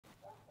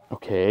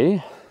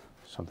Okay,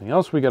 something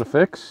else we gotta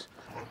fix.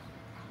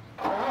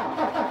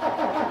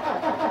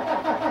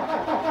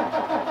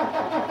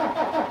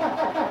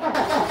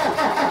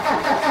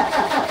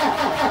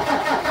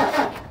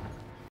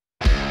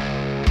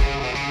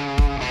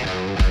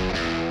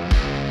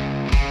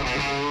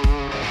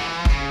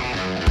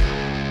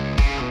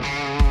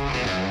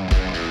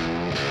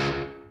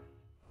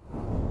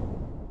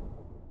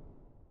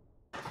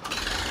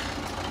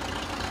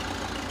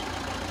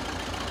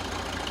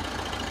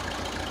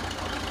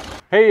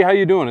 Hey, how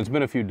you doing? It's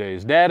been a few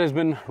days. Dad has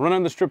been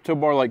running the strip till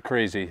bar like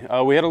crazy.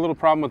 We had a little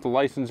problem with the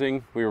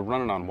licensing. We were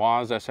running on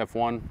WAS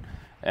SF1,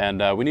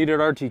 and we needed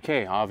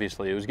RTK,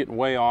 obviously. It was getting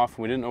way off.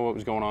 We didn't know what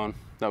was going on.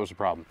 That was the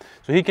problem.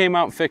 So he came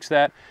out and fixed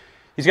that.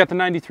 He's got the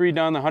 93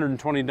 done, the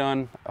 120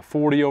 done, a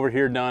 40 over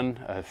here done,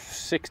 a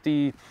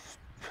 60,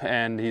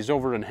 and he's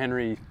over in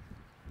Henry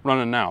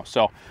running now.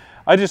 So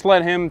I just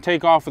let him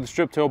take off with the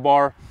strip till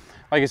bar.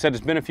 Like I said,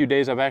 it's been a few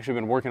days. I've actually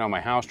been working on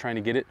my house trying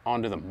to get it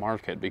onto the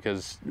market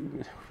because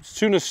as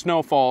soon as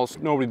snow falls,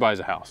 nobody buys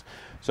a house.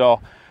 So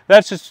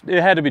that's just,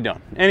 it had to be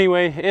done.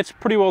 Anyway, it's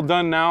pretty well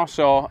done now.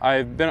 So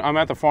I'm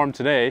at the farm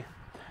today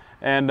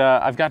and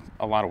I've got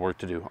a lot of work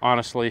to do,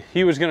 honestly.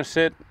 He was gonna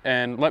sit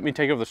and let me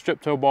take over the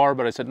strip toe bar,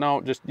 but I said, no,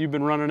 just, you've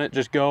been running it,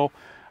 just go.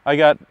 I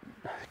got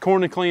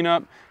corn to clean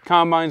up,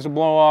 combines to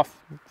blow off,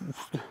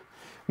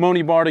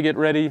 Moni bar to get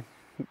ready.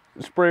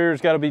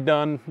 Sprayer's got to be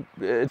done.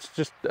 It's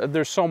just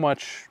there's so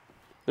much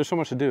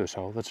to do,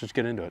 so let's just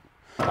get into it.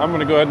 I'm going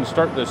to go ahead and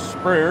start this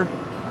sprayer,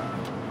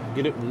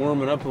 get it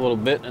warming up a little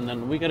bit, and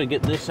then we got to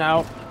get this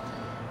out.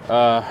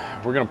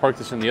 We're going to park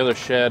this in the other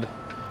shed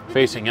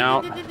facing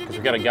out because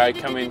we got a guy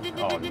coming.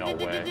 Oh, no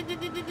way.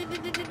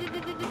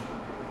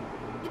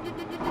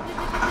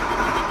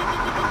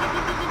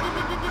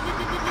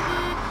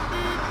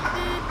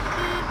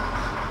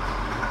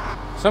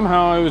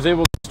 Somehow I was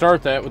able to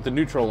start that with the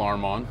neutral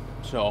alarm on.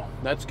 So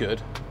that's good.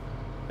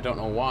 I don't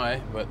know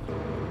why, but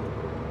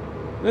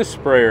this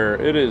sprayer,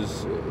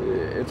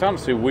 it's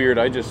honestly weird.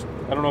 I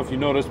don't know if you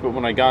noticed, but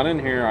when I got in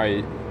here,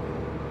 I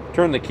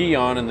turned the key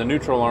on and the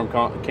neutral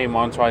alarm came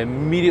on, so I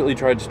immediately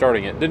tried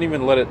starting it.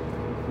 Didn't let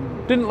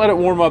it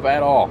warm up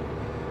at all.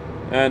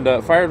 And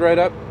fired right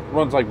up,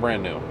 runs like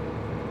brand new.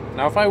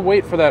 Now if I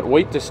wait for that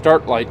wait to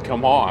start light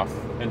come off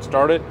and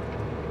start it,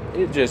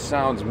 it just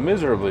sounds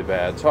miserably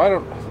bad. So I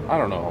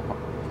don't know.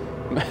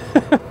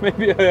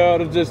 Maybe I ought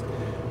to just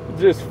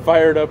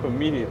fire it up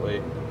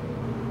immediately.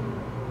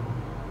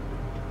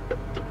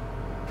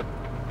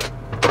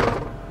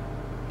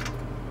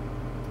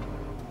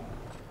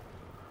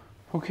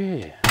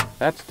 Okay,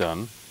 that's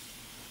done.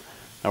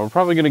 Now we're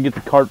probably going to get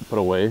the cart put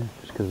away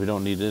just because we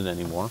don't need it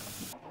anymore.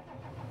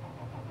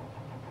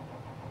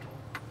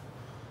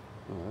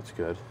 Oh, that's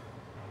good.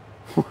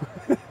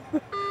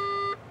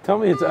 Tell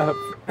me it's out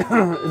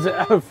of is it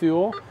out of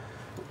fuel?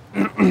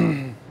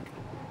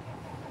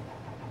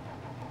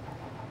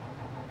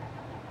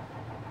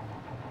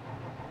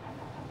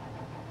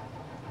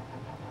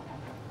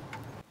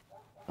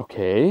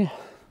 Okay,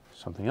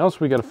 something else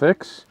we got to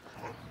fix.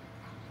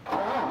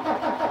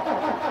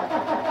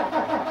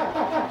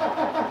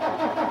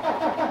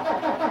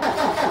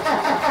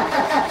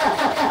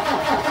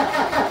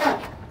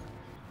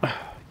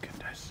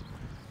 Goodness.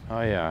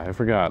 Oh yeah, I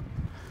forgot.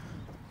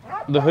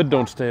 The hood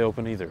don't stay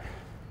open either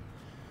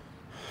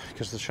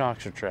because the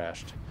shocks are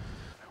trashed.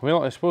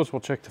 Well, I suppose we'll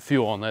check the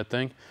fuel on that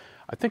thing.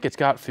 I think it's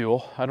got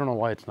fuel. I don't know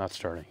why it's not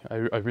starting.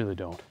 I really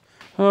don't.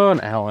 Oh,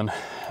 and Alan.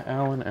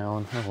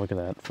 Oh, look at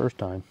that. First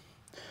time.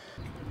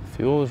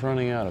 Fuel is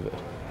running out of it.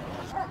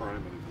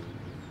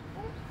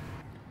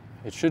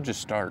 It should just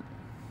start.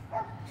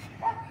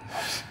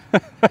 Yeah,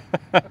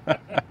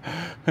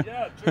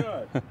 it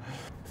should.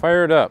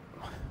 Fire it up.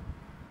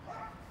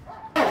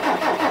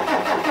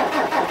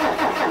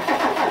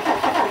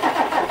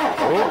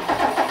 Oh.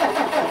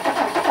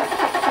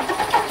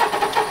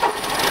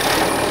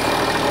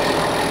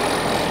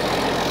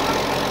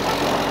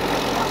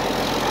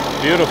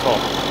 Beautiful.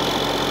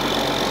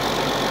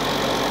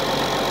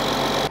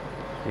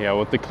 Yeah,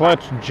 with the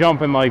clutch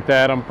jumping like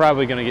that, I'm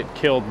probably gonna get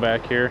killed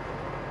back here.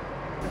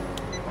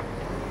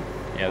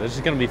 Yeah, this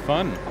is gonna be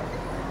fun.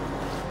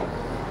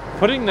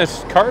 Putting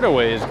this cart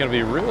away is gonna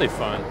be really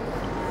fun.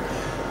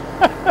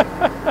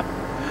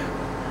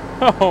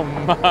 Oh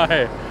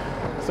my,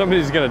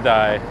 somebody's gonna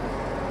die.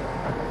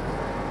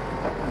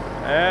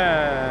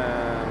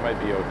 Might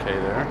be okay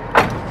there.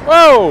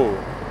 Whoa!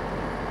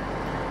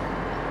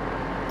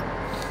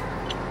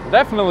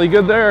 Definitely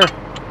good there.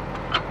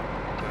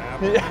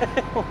 Yeah,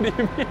 what do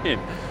you mean?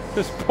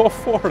 Just pull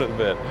forward a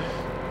bit.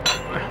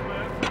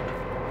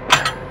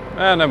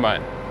 Never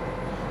mind.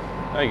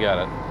 I got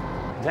it.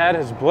 Dad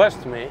has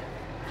blessed me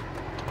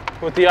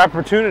with the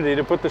opportunity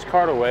to put this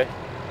cart away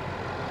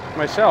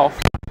myself.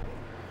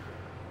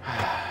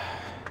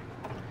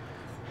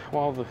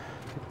 While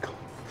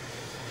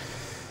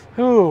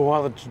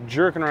it's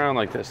jerking around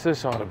like this,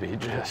 this ought to be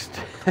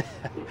just,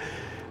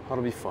 ought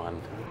to be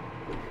fun.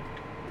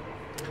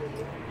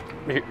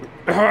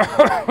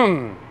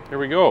 Here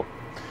we go.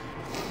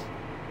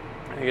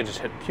 I think I just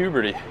hit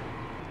puberty.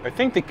 I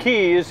think the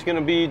key is going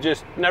to be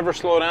just never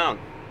slow down.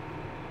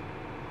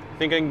 I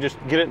think I can just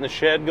get it in the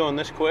shed going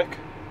this quick.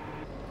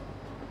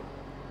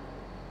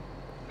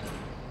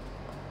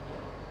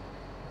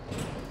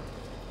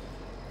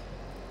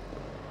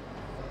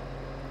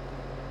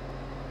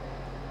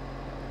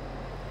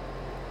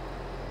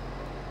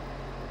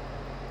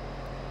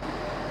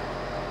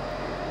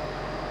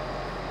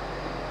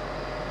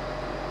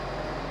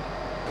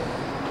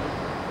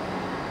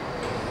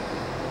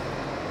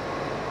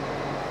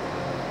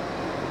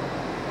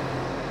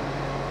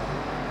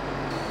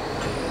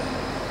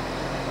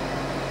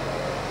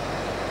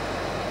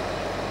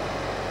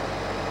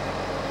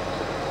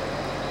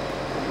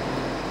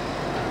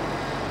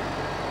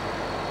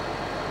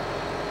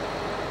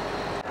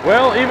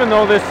 Well, even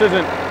though this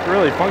isn't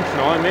really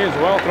functional, I may as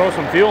well throw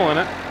some fuel in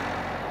it.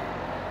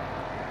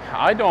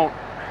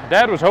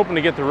 Dad was hoping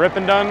to get the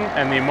ripping done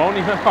and the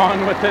ammonia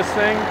on with this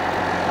thing.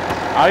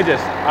 I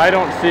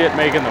don't see it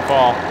making the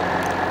fall.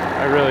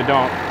 I really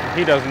don't.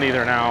 He doesn't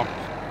either now.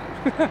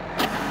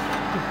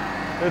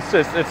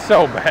 It's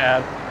so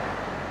bad.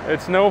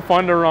 It's no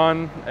fun to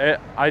run.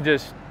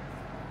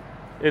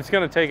 It's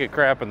gonna take a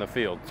crap in the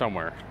field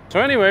somewhere. So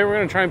anyway, we're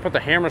gonna try and put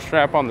the hammer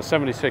strap on the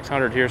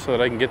 7600 here so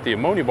that I can get the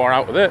ammonia bar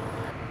out with it.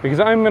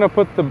 Because I'm gonna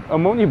put the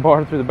ammonia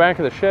bar through the back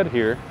of the shed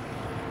here.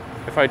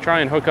 If I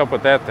try and hook up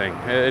with that thing,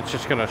 it's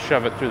just gonna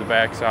shove it through the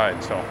back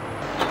side, so.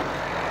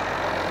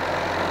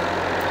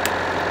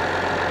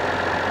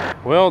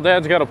 Well,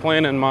 Dad's got a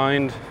plan in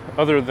mind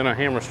other than a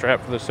hammer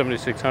strap for the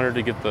 7600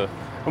 to get the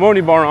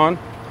ammonia bar on.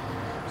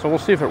 So we'll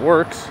see if it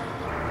works.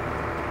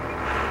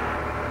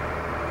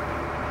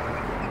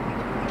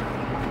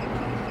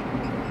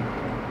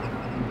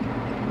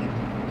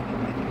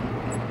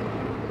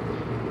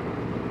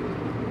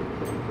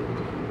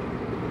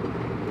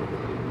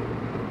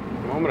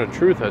 Moment of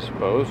truth, I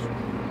suppose.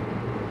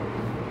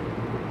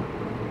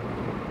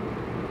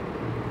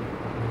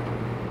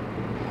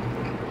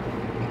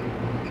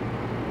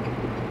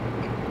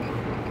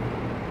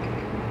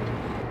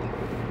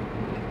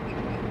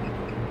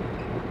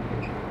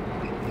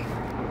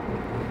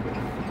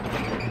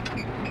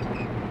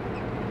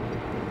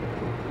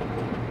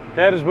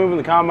 Dad is moving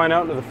the combine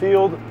out into the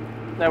field.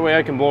 That way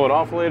I can blow it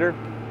off later.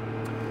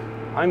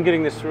 I'm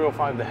getting this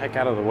 305 the heck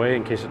out of the way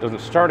in case it doesn't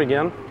start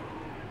again.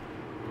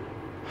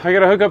 I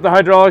gotta hook up the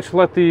hydraulics,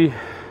 let the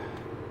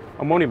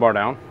ammonia bar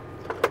down,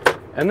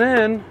 and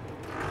then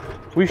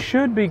we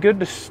should be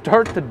good to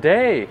start the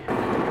day.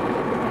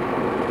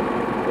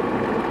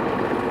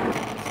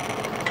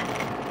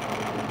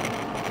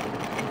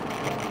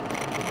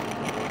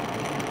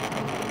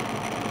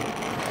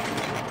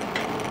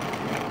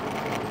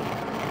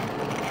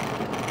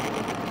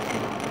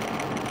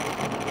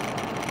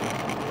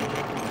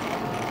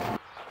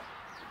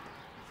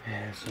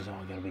 Yeah, this is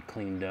all gotta be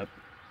cleaned up.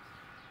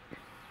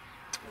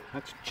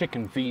 That's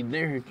chicken feed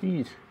there,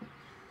 geez.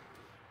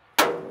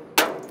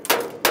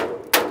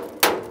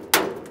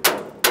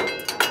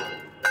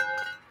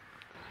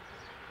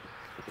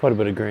 Quite a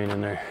bit of grain in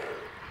there.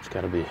 It's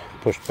got to be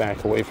pushed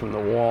back away from the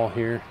wall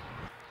here.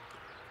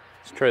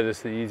 Let's try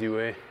this the easy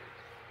way.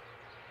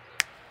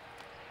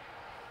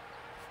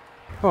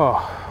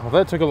 Oh, well,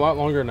 that took a lot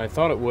longer than I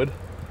thought it would.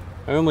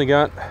 I only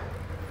got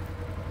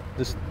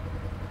this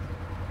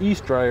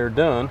east dryer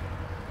done.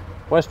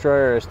 West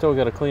dryer I still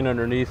got to clean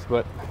underneath,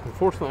 but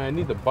unfortunately I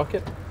need the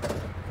bucket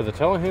for the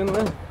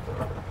telehandler,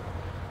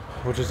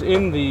 which is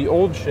in the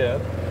old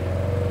shed.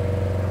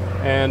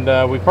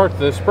 And we parked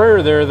the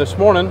sprayer there this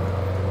morning,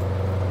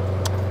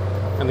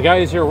 and the guy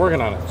is here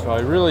working on it, so I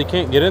really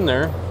can't get in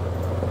there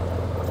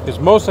because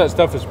most of that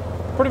stuff is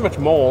pretty much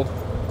mold,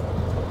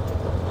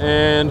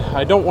 and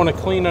I don't want to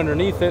clean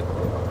underneath it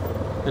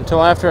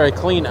until after I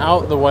clean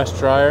out the west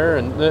dryer.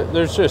 And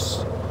there's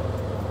just,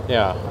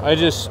 yeah,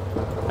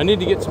 I need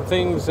to get some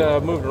things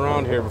moved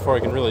around here before I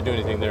can really do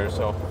anything there.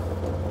 So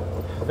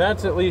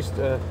that's at least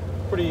a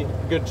pretty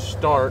good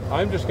start.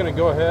 I'm just going to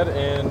go ahead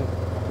and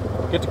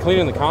get to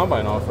cleaning the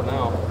combine off for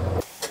now.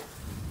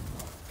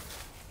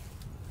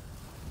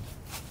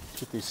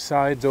 Get these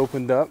sides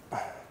opened up.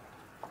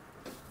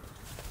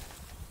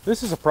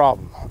 This is a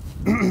problem.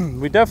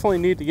 We definitely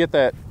need to get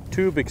that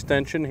tube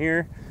extension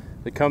here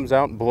that comes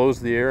out and blows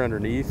the air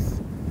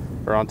underneath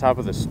or on top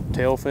of this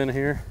tail fin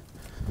here,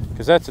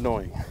 because that's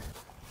annoying.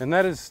 And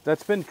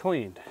that's been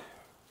cleaned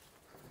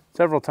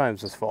several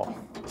times this fall.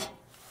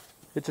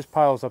 It just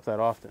piles up that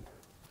often.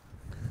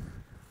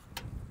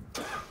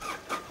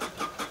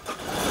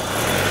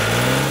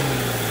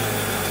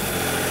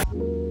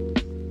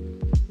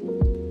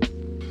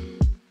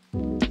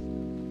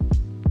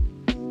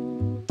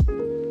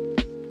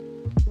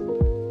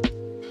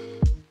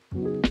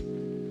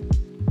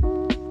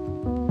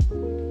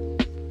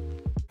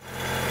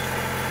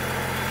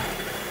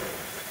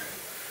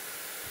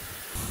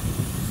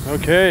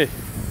 Okay,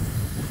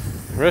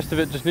 the rest of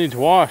it just needs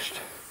washed.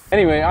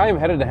 Anyway, I am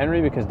headed to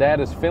Henry because Dad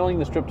is filling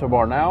the strip tow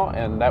bar now,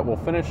 and that will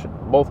finish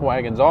both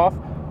wagons off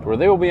to where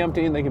they will be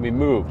empty and they can be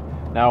moved.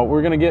 Now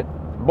we're gonna get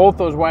both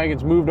those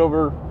wagons moved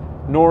over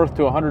north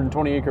to a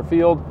 120 acre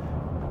field.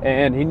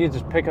 and he needs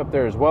his pickup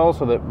there as well,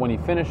 so that when he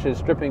finishes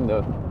stripping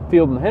the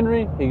field in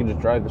Henry, he can just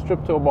drive the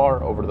strip till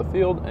bar over to the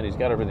field, and he's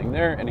got everything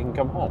there, and he can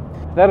come home.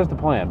 That is the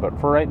plan. But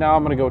for right now,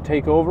 I'm going to go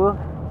take over,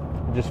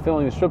 just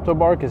filling the strip till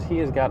bar, because he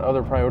has got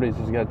other priorities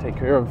he's got to take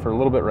care of for a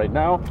little bit right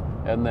now.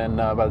 And then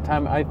by the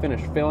time I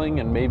finish filling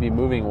and maybe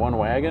moving one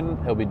wagon,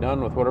 he'll be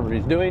done with whatever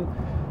he's doing.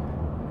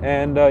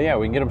 And yeah,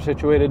 we can get him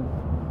situated.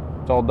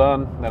 It's all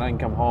done. Then I can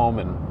come home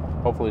and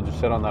hopefully just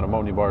sit on that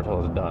ammonia bar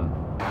till it's done.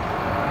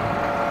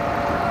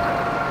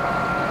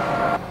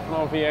 I don't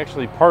know if he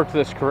actually parked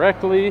this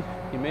correctly.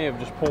 He may have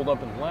just pulled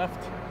up and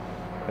left.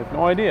 I have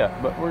no idea,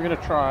 but we're gonna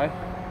try.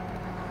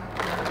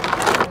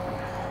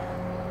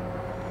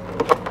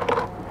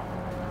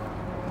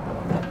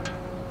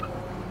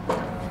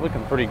 It's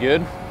looking pretty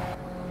good.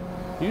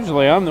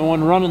 Usually I'm the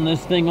one running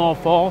this thing all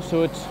fall,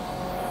 so it's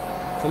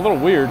a little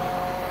weird.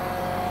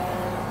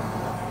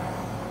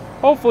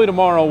 Hopefully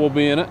tomorrow we'll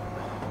be in it.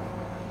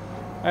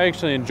 I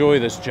actually enjoy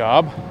this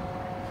job.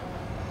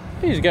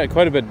 He's got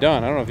quite a bit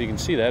done. I don't know if you can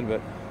see that,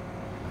 but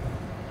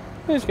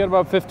he's got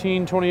about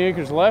 15, 20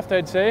 acres left,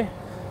 I'd say.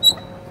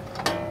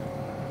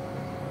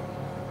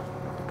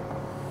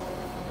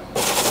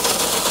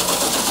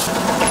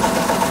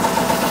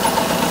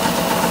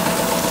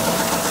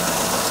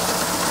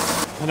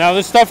 Now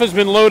this stuff has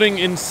been loading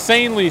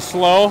insanely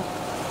slow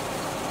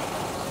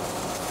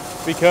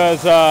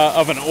because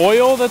of an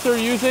oil that they're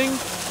using.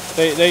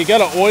 They got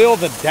to oil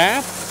the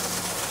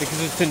DAF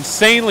because it's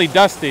insanely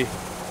dusty.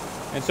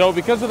 And so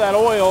because of that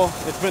oil,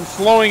 it's been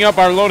slowing up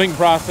our loading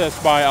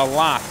process by a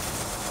lot.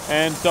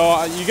 And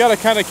so you got to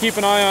kind of keep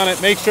an eye on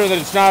it, make sure that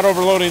it's not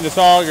overloading this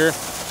auger,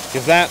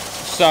 because that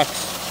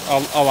sucks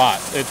a lot.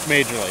 It's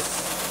majorly.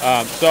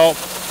 So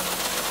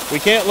we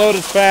can't load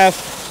as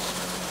fast.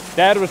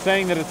 Dad was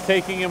saying that it's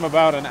taking him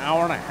about an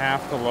hour and a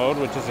half to load,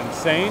 which is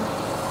insane.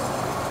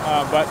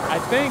 But I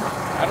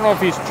don't know if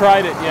he's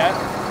tried it yet.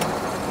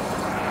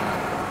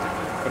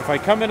 But if I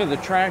come into the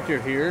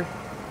tractor here,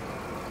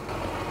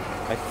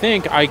 I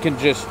think I can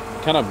just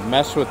kind of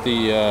mess with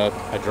the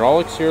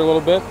hydraulics here a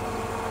little bit.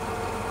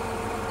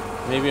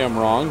 Maybe I'm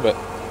wrong, but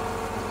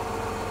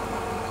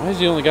why has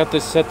he only got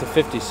this set to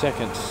 50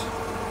 seconds?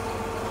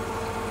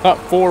 Thought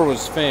 4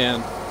 was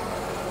fan.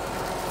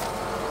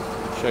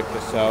 Check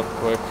this out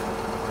quick.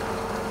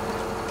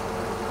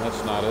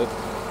 That's not it.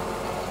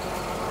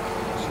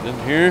 Is it in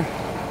here?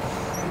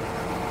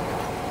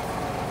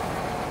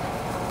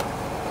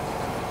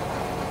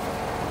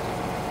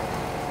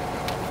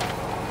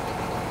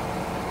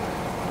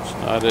 It's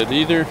not it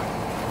either.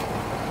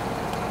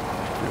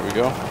 There we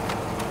go.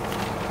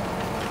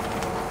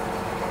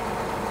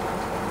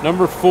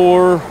 Number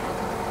 4.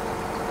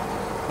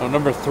 No,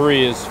 number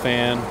 3 is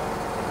fan.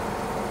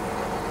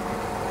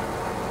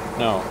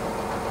 No.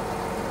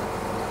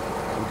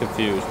 I'm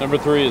confused. Number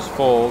 3 is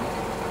fold.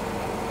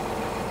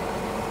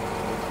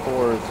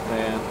 4 is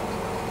fan.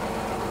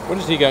 What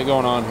has he got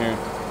going on here?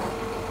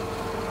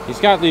 He's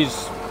got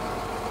these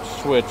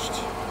switched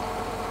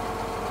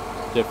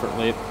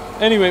differently.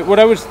 Anyway, what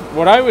I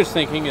was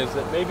thinking is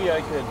that maybe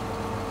I could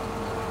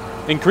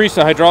increase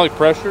the hydraulic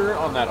pressure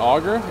on that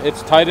auger.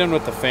 It's tied in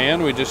with the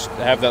fan. We just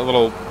have that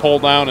little pull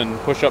down and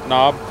push up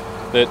knob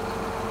that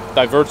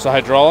diverts the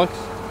hydraulics.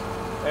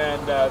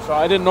 And so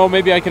I didn't know,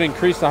 maybe I could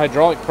increase the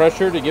hydraulic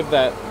pressure to give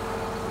that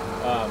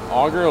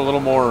auger a little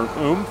more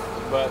oomph.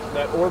 But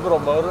that orbital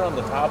motor on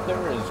the top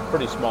there is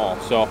pretty small.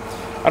 So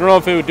I don't know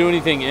if it would do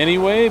anything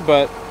anyway,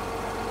 but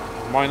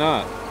why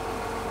not?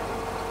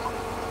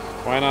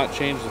 Why not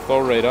change the flow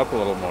rate up a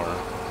little more?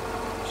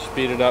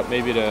 Speed it up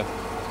maybe to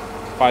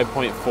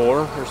 5.4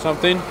 or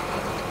something.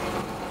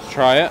 Let's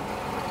try it.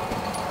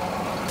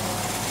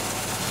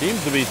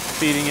 Seems to be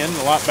feeding in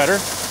a lot better. I'm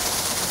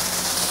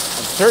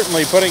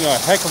certainly putting a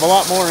heck of a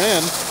lot more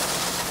in.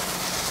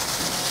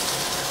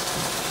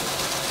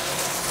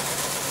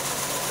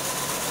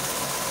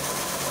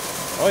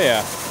 Oh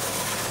yeah.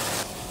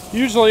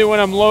 Usually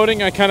when I'm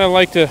loading, I kind of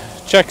like to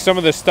check some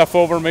of this stuff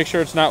over, make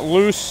sure it's not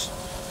loose.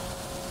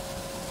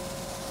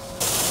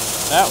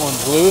 That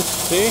one's loose,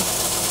 see?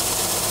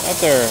 Right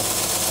there.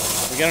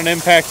 We got an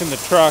impact in the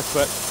truck,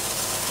 but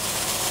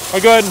I'll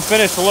go ahead and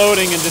finish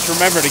loading and just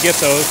remember to get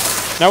those.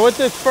 Now with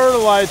this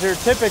fertilizer,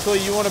 typically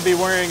you want to be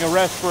wearing a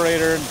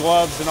respirator and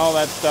gloves and all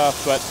that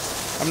stuff, but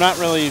I'm not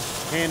really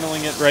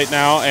handling it right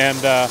now. And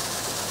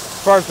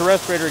as far as the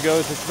respirator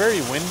goes, it's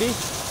very windy.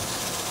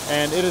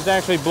 And it is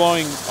actually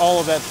blowing all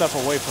of that stuff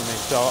away from me.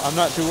 So I'm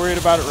not too worried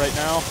about it right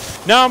now.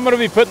 Now I'm going to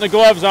be putting the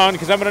gloves on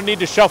because I'm going to need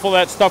to shuffle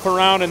that stuff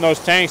around in those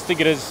tanks to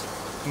get as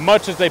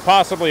much as they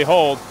possibly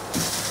hold.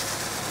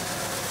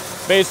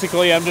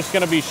 Basically, I'm just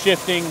going to be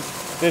shifting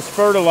this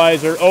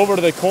fertilizer over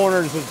to the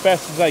corners as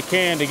best as I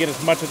can to get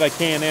as much as I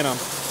can in them.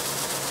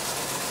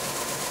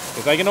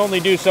 Because I can only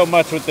do so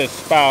much with this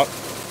spout.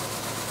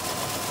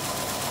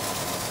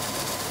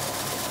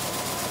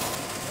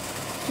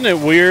 Isn't it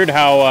weird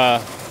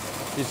how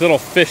these little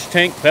fish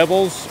tank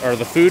pebbles are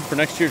the food for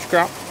next year's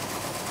crop?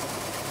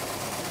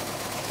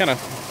 Kind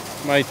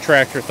of my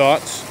tractor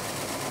thoughts.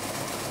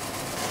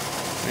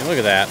 I mean, look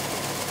at that.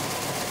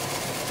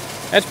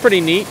 That's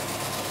pretty neat.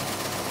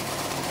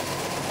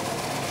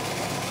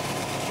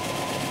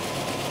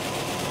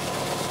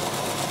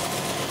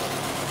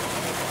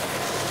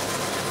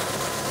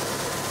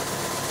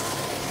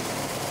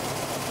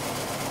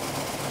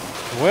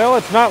 Well,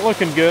 it's not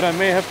looking good. I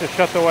may have to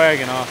shut the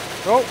wagon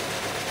off. Oh,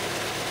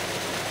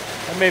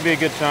 that may be a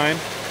good sign.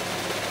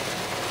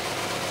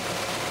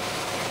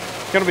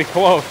 It's gonna be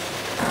close.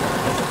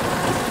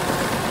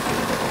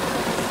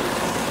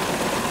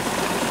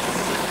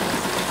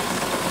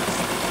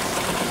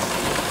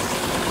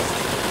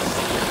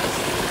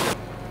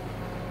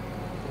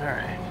 All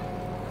right.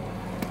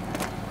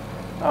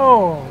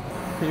 Oh,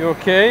 you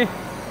okay?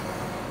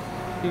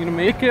 You gonna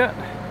make it?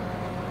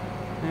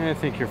 I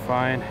think you're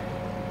fine.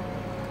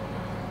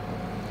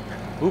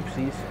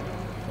 Oopsies.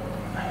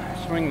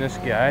 Swing this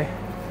guy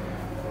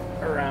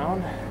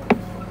around.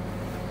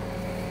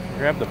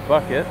 Grab the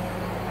bucket.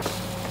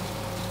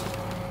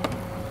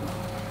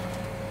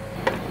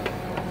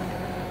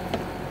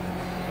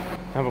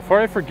 Now before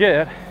I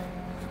forget,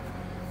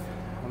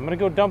 I'm gonna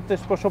go dump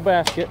this bushel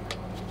basket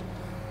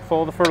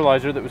full of the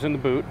fertilizer that was in the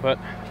boot, but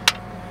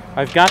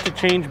I've got to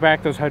change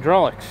back those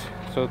hydraulics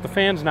so that the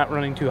fan's not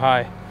running too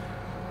high.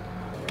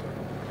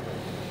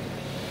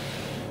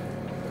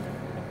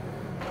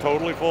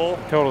 Totally full?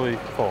 Totally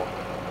full.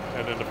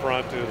 And then the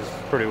front is?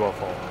 Pretty well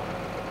full.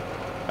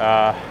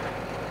 I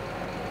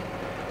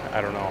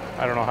don't know.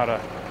 I don't know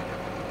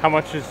how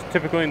much is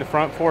typically in the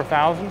front?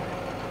 4,000?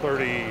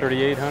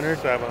 3,800?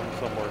 7,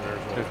 somewhere in there.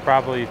 There's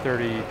probably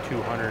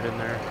 3,200 in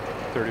there,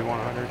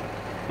 3,100.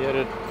 You had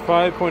it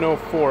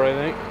 5.04, I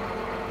think.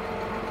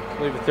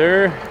 Leave it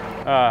there.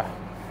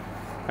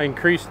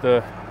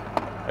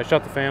 I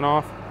shut the fan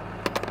off,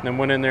 and then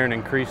went in there and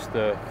increased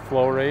the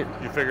flow rate.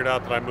 You figured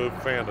out that I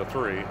moved fan to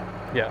 3.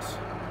 Yes.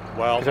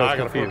 Well, now I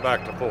gotta put it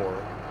back to 4.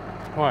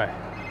 Why?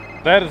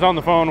 Dad is on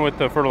the phone with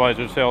the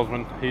fertilizer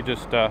salesman. He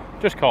just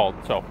called,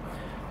 so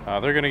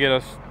they're gonna get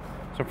us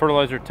some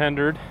fertilizer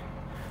tendered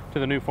to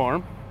the new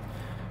farm.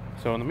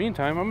 So in the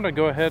meantime, I'm gonna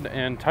go ahead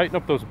and tighten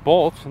up those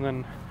bolts, and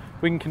then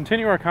we can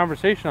continue our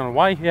conversation on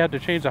why he had to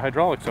change the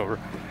hydraulics over.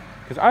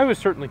 Because I was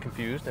certainly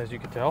confused, as you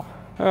could tell.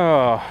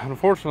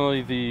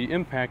 Unfortunately, the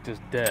impact is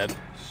dead,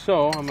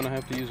 so I'm gonna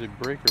have to use a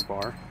breaker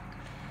bar.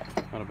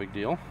 Not a big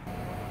deal.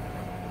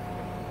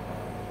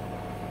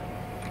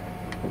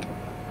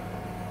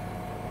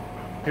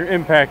 Your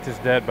impact is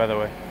dead, by the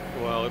way.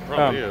 Well, it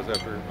probably is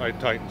after I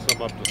tightened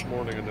some up this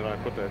morning and then I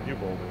put that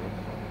U-bolt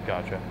in.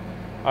 Gotcha.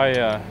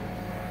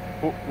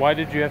 Why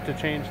did you have to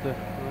change the,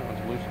 that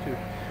one's loose too.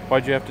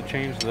 Why'd you have to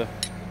change the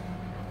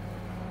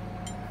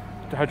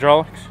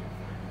hydraulics?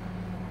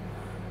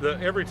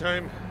 Every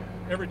time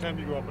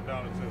you go up and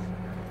down, it says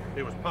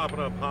it was popping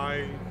up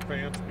high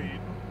fan speed.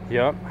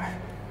 Yep.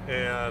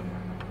 And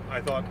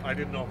I thought, I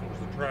didn't know if it was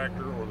the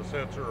tractor or the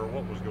sensor or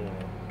what was going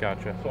on.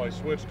 Gotcha. So I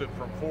switched it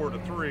from 4 to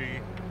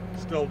 3,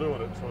 still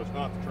doing it, so it's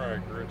not the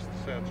tractor, it's the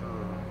sensor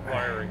or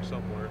wiring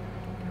somewhere.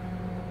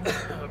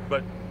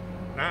 But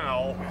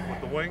now,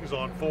 with the wings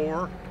on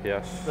 4,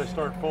 yes, they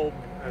start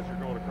folding as you're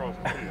going across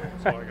the field,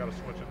 so I gotta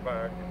switch it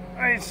back.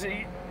 I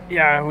see.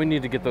 Yeah, we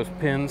need to get those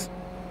pins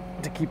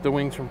to keep the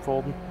wings from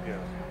folding. Yes.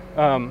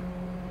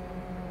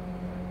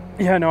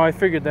 Yeah, no, I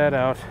figured that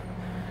out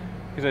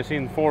because I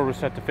seen 4 was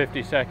set to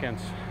 50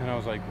 seconds, and I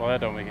was like, well,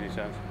 that don't make any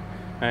sense.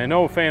 And I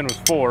know fan was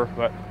 4,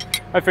 but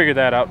I figured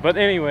that out. But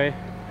anyway,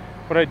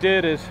 what I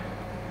did is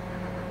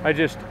I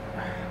just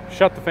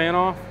shut the fan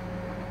off,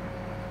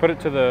 put it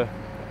to the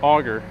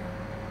auger,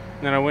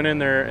 and then I went in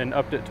there and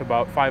upped it to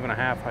about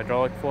 5.5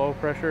 hydraulic flow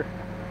pressure,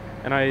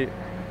 and I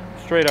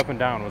straight up and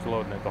down was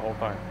loading it the whole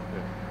time.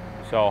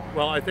 Yeah. So,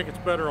 well, I think it's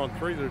better on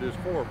 3 than it is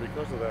 4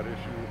 because of that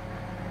issue.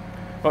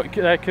 Well,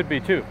 that could be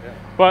too. Yeah.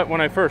 But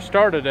when I first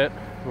started it,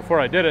 before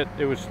I did it,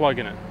 it was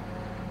slugging it.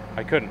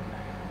 I couldn't.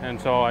 And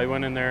so I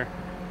went in there,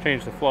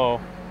 changed the flow,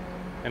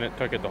 and it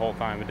took it the whole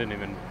time. It didn't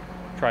even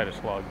try to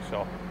slug,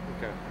 so.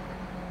 Okay.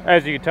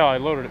 As you can tell, I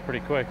loaded it pretty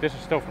quick. This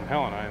is still from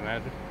Helen, I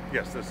imagine.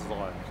 Yes, this is the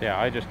last. Yeah,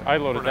 I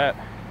loaded that.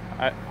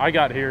 I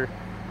got here.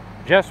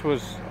 Jess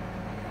was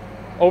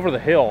over the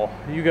hill.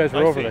 You guys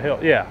were over the hill.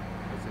 Yeah.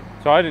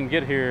 So I didn't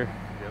get here.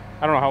 Yep.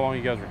 I don't know how long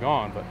you guys were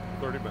gone, but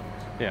 30 minutes.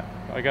 Yeah,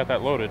 I got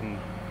that loaded, and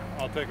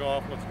I'll take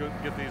off. Let's go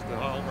get these to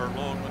long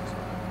ones.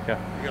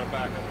 Yeah. You got to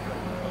back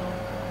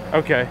up.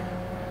 Okay.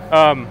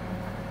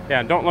 Yeah,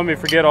 and don't let me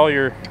forget all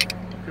your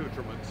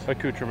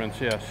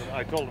accoutrements. Yes.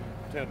 I told them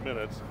 10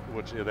 minutes,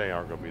 which they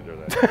aren't going to be there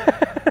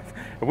that quick.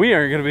 We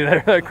aren't going to be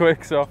there that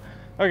quick, so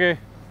okay.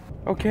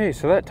 Okay,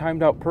 so that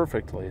timed out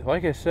perfectly.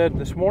 Like I said,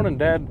 this morning,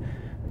 Dad,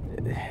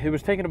 it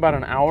was taking about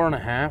an hour and a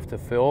half to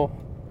fill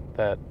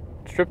that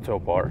strip toe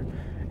bar,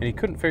 and he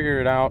couldn't figure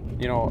it out.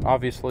 You know,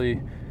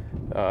 obviously,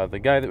 the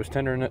guy that was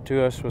tendering it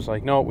to us was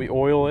like, no, we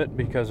oil it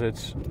because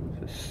it's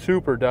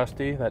super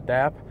dusty, that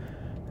DAP,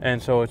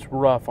 and so it's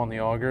rough on the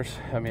augers.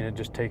 I mean, it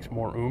just takes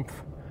more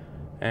oomph,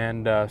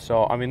 and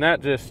so I mean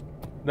that just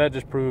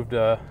proved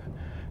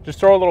just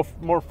throw a little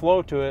more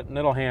flow to it and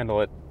it'll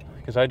handle it,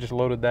 because I just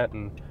loaded that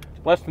in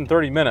less than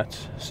 30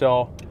 minutes.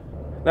 So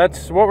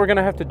that's what we're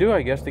gonna have to do,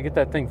 I guess, to get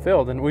that thing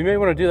filled. And we may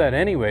want to do that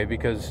anyway,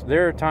 because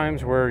there are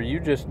times where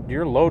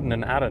you're loading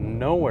and out of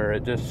nowhere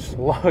it just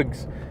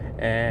slugs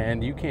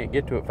and you can't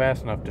get to it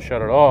fast enough to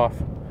shut it off,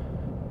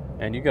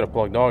 and you got a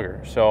plugged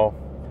auger. So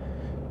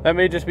That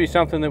may just be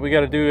something that we got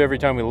to do every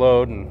time we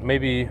load, and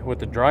maybe with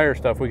the dryer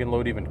stuff we can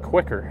load even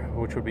quicker,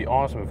 which would be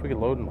awesome. If we could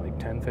load in like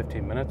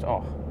 10-15 minutes,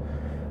 oh,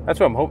 that's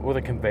what I'm hoping. With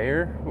a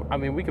conveyor, I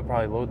mean, we could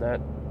probably load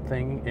that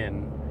thing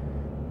in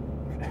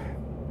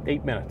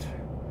 8 minutes.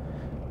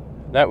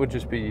 That would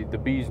just be the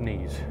bee's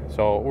knees.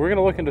 So we're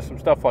gonna look into some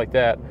stuff like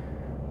that.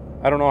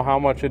 I don't know how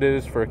much it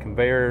is for a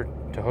conveyor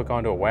to hook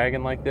onto a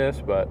wagon like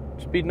this, but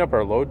speeding up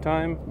our load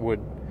time would,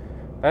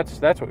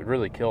 that's what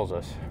really kills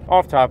us.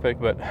 Off topic,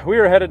 but we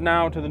are headed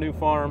now to the new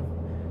farm.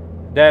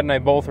 Dad and I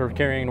both are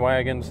carrying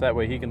wagons. That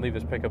way he can leave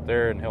his pickup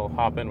there and he'll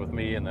hop in with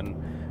me, and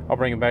then I'll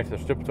bring him back to the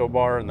strip toe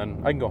bar, and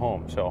then I can go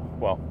home. So,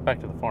 well, back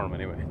to the farm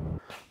anyway.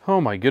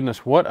 Oh my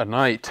goodness, what a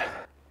night.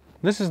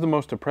 This is the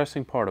most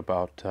depressing part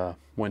about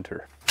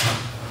winter.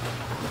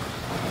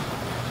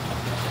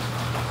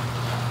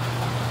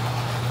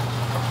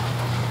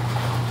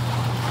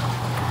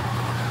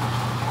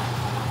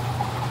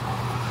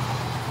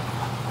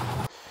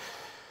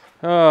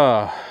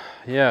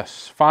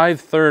 Yes,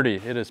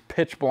 5:30. It is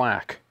pitch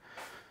black.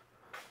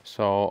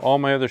 So all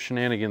my other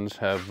shenanigans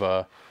have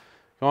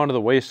gone to the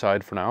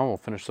wayside for now. We'll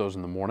finish those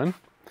in the morning,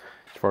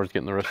 as far as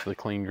getting the rest of the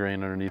clean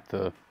grain underneath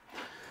the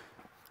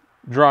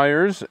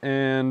dryers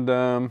and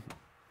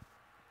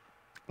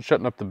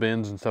shutting up the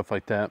bins and stuff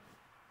like that.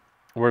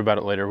 We'll worry about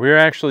it later.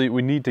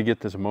 We need to get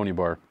this ammonia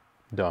bar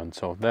done.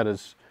 So that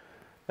is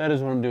what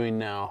I'm doing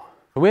now.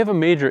 We have a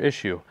major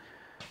issue.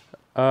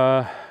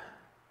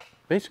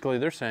 Basically,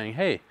 they're saying,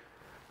 hey,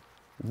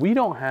 we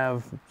don't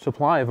have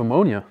supply of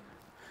ammonia,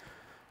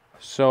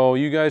 so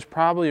you guys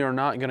probably are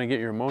not going to get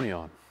your ammonia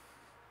on.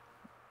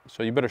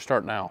 So you better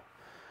start now.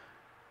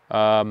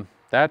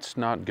 That's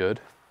not good.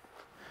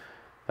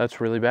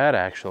 That's really bad,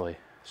 actually.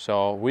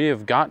 So we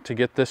have got to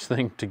get this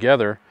thing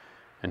together,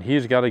 and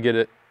he's got to get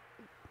it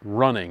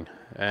running.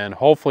 And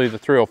hopefully the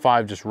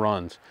 305 just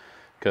runs.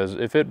 Because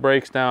if it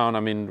breaks down, I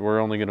mean, we're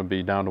only going to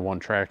be down to one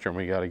tractor, and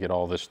we got to get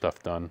all this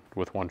stuff done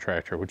with one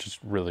tractor, which is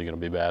really going to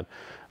be bad.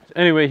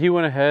 Anyway, he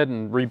went ahead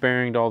and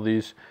rebearinged all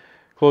these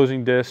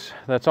closing discs.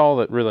 That's all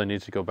that really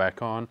needs to go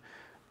back on.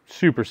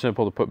 Super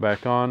simple to put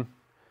back on.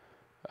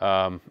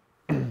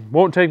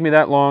 Won't take me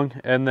that long.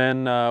 And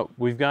then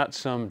we've got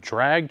some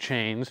drag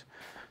chains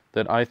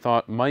that I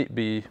thought might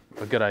be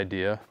a good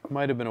idea.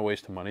 Might have been a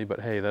waste of money, but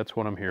hey, that's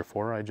what I'm here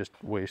for. I just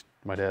waste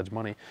my dad's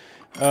money.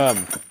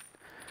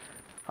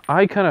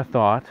 I kind of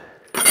thought,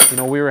 you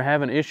know, we were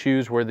having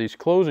issues where these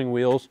closing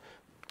wheels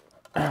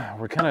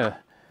were kind of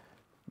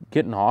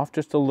getting off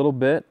just a little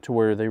bit, to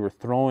where they were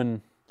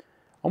throwing,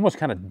 almost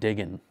kind of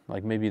digging.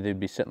 Like maybe they'd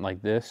be sitting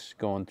like this,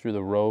 going through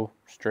the row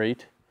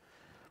straight.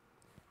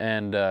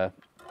 And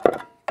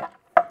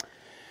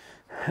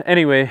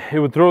anyway, it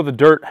would throw the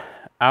dirt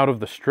out of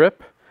the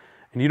strip.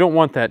 And you don't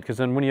want that, because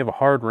then when you have a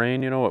hard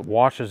rain, you know, it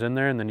washes in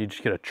there, and then you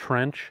just get a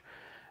trench.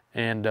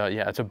 And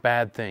yeah, it's a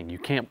bad thing. You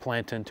can't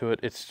plant into it.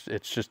 It's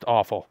just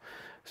awful.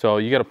 So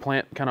you got to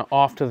plant kind of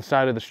off to the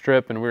side of the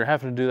strip, and we were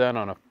having to do that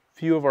on a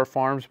few of our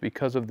farms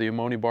because of the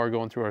ammonia bar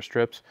going through our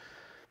strips.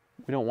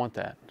 We don't want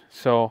that.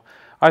 So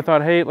I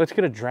thought, hey, let's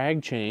get a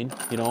drag chain,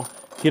 you know,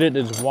 get it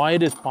as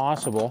wide as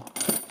possible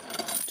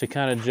to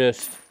kind of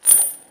just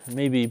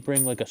maybe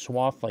bring like a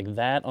swath like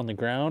that on the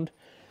ground,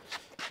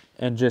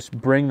 and just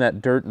bring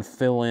that dirt and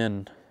fill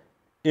in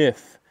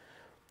if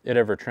it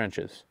ever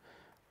trenches.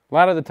 A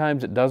lot of the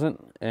times it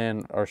doesn't,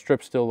 and our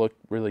strips still look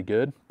really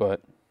good,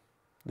 but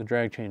the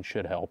drag chain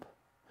should help.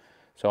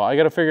 So I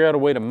got to figure out a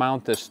way to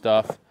mount this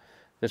stuff.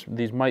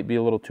 These might be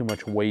a little too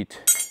much weight,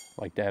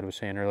 like Dad was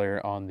saying earlier,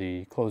 on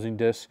the closing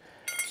discs.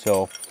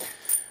 So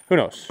who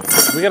knows?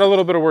 We got a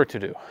little bit of work to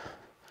do.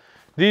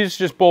 These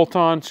just bolt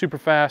on super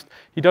fast.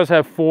 He does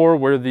have 4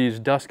 where these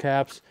dust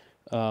caps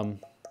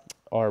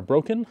are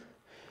broken.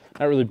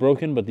 Not really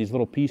broken, but these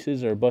little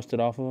pieces are busted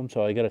off of them,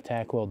 so I got to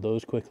tack weld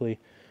those quickly.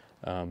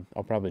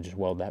 I'll probably just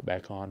weld that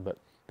back on, but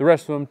the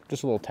rest of them,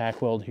 just a little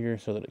tack weld here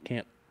so that it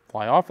can't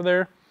fly off of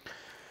there.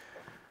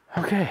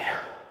 Okay,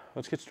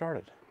 let's get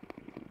started.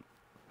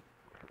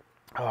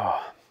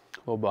 Oh, a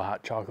little bit of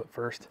hot chocolate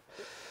first.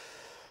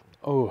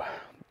 Oh,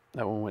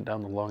 that one went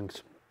down the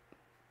lungs.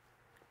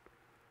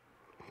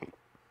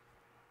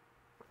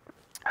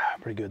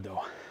 Pretty good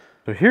though.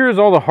 So here's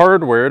all the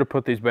hardware to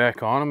put these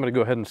back on. I'm going to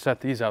go ahead and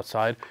set these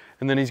outside.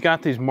 And then he's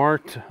got these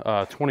marked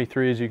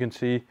 23, as you can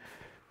see,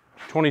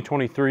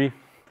 2023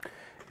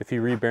 if he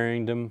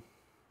rebearinged them,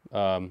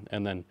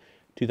 and then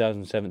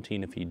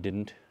 2017 if he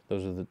didn't.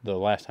 Those are the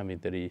last time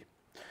that he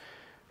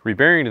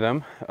rebearinged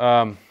them.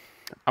 I'm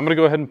going to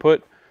go ahead and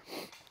put,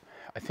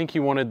 I think he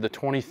wanted the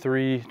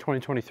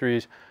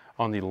 2023s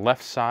on the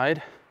left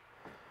side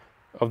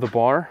of the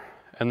bar,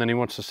 and then he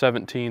wants the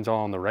 17s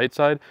all on the right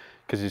side,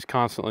 because he's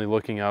constantly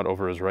looking out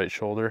over his right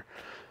shoulder.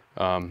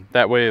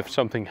 That way, if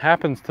something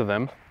happens to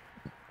them,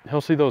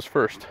 he'll see those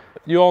first.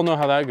 You all know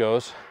how that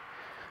goes.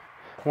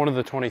 One of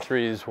the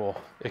 23s will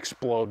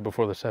explode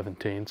before the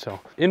 17. So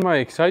in my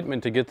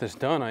excitement to get this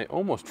done, I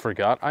almost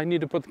forgot I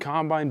need to put the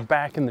combine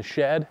back in the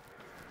shed.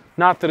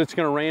 Not that it's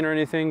gonna rain or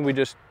anything, we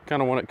just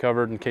kind of want it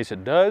covered in case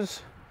it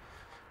does,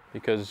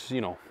 because, you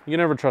know, you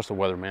never trust the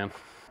weatherman.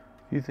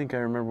 You think I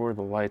remember where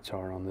the lights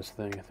are on this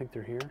thing? I think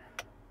they're here.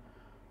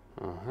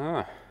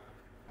 Uh-huh.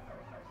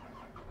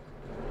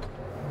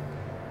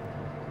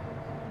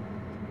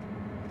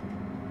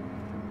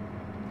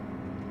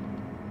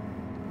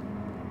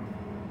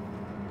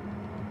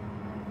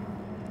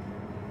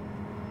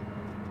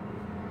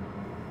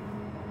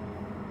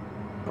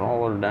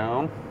 Roller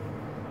down.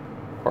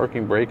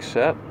 Parking brake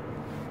set.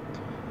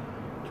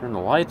 Turn the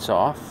lights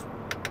off.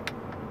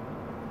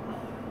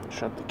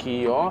 Shut the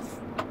key off.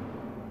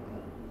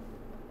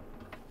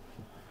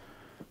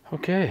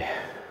 Okay.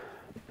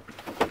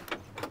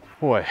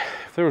 Boy,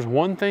 if there was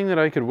one thing that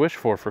I could wish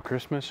for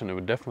Christmas, and it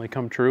would definitely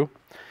come true,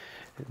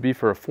 it'd be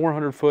for a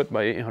 400-foot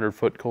by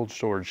 800-foot cold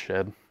storage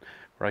shed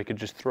where I could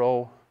just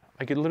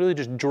I could literally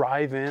just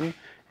drive in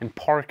and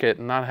park it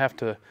and not have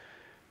to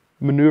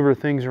maneuver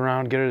things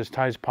around, get it as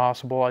tight as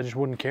possible. I just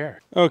wouldn't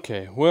care.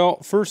 Okay,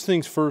 well, first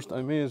things first,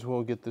 I may as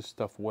well get this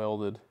stuff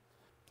welded.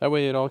 That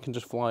way it all can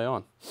just fly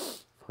on,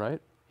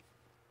 right?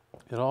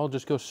 It all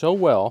just goes so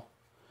well.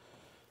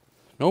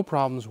 No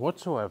problems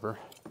whatsoever.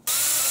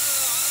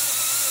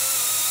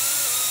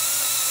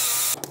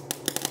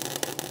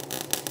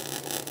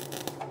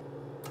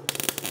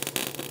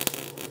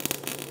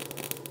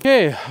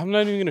 Okay, I'm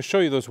not even gonna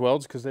show you those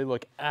welds because they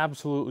look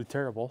absolutely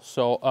terrible.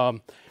 So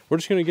we're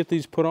just gonna get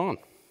these put on.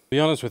 To be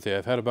honest with you,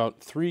 I've had about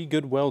 3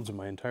 good welds in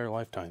my entire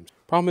lifetime.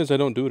 Problem is I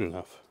don't do it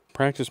enough.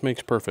 Practice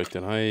makes perfect,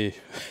 and I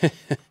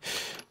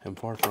am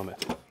far from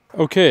it.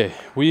 Okay,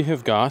 we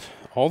have got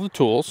all the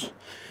tools,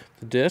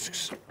 the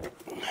discs,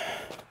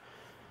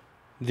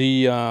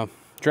 the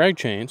drag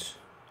chains,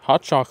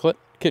 hot chocolate,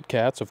 Kit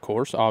Kats, of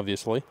course,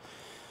 obviously.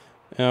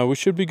 We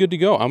should be good to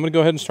go. I'm gonna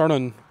go ahead and start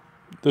on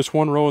this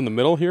one row in the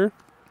middle here.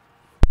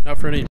 Not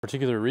for any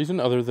particular reason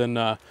other than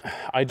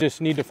I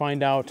just need to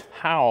find out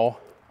how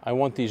I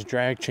want these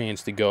drag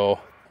chains to go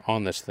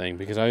on this thing,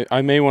 because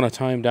I may want to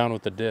tie them down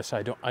with the disc.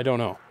 I don't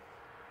know.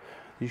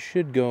 You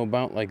should go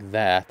about like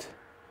that.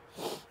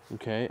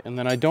 Okay, and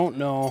then I don't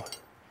know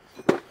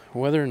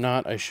whether or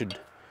not I should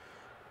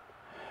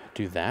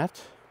do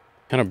that.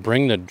 Kind of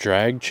bring the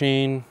drag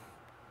chain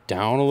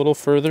down a little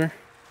further.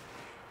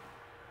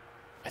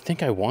 I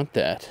think I want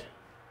that.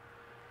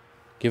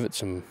 Give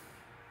it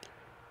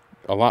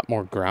a lot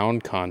more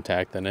ground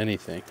contact than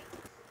anything.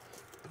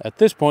 At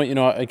this point, you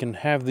know, I can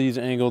have these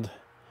angled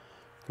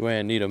the way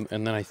I need them,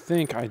 and then I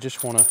think I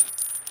just want to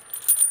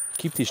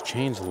keep these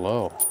chains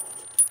low.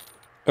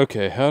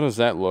 Okay, how does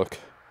that look?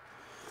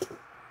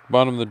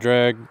 Bottom of the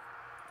drag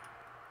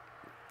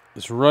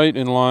is right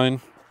in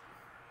line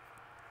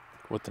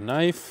with the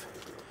knife.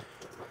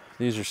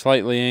 These are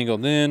slightly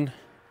angled in,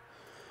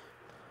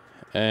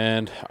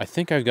 and I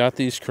think I've got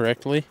these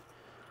correctly.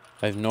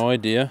 I have no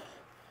idea.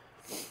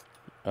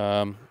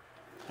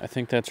 I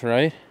think that's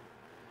right.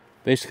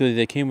 Basically,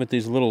 they came with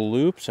these little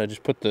loops. I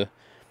just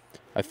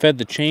I fed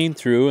the chain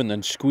through and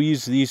then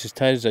squeezed these as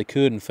tight as I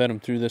could and fed them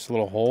through this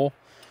little hole.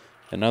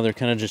 And now they're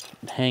kind of just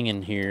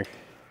hanging here.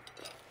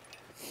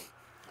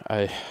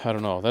 I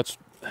don't know.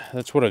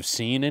 That's what I've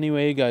seen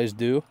anyway, guys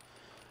do.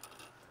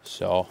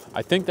 So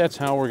I think that's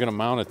how we're gonna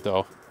mount it,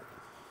 though.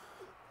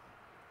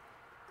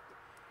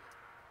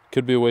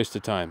 Could be a waste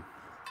of time.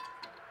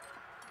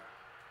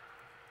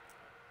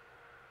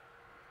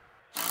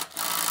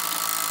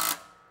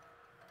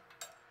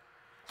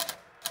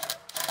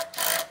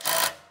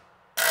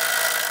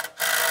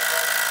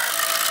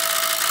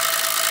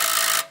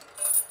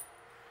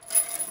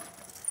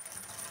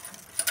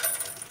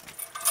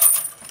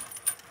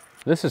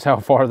 This is how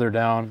far they're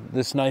down.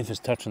 This knife is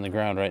touching the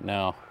ground right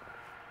now.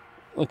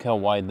 Look how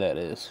wide that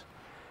is.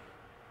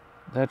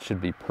 That should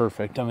be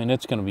perfect. I mean,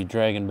 it's going to be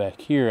dragging back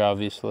here,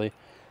 obviously.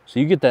 So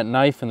you get that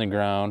knife in the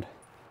ground,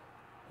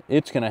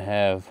 it's going to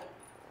have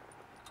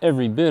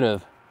every bit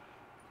of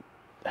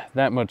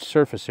that much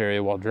surface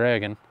area while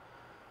dragging.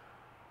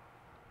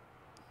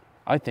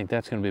 I think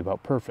that's going to be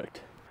about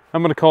perfect.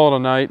 I'm going to call it a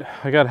night.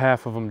 I got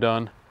half of them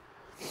done.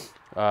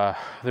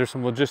 There's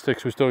some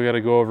logistics we still got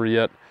to go over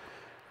yet.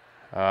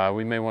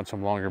 We may want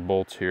some longer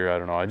bolts here. I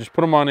don't know. I just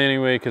put them on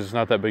anyway because it's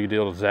not that big a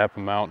deal to zap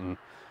them out and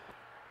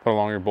put a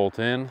longer bolt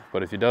in.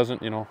 But if he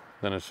doesn't, you know,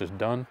 then it's just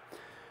done.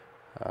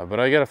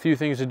 But I got a few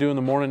things to do in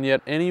the morning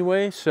yet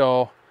anyway.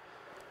 So,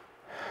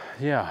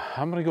 yeah,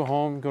 I'm going to go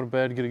home, go to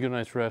bed, get a good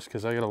night's rest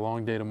because I got a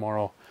long day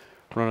tomorrow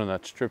running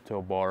that strip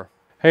toe bar.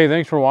 Hey,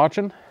 thanks for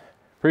watching.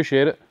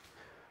 Appreciate it.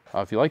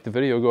 If you liked the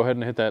video, go ahead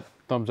and hit that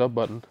thumbs up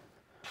button.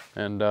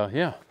 And,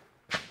 yeah,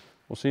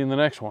 we'll see you in the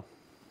next one.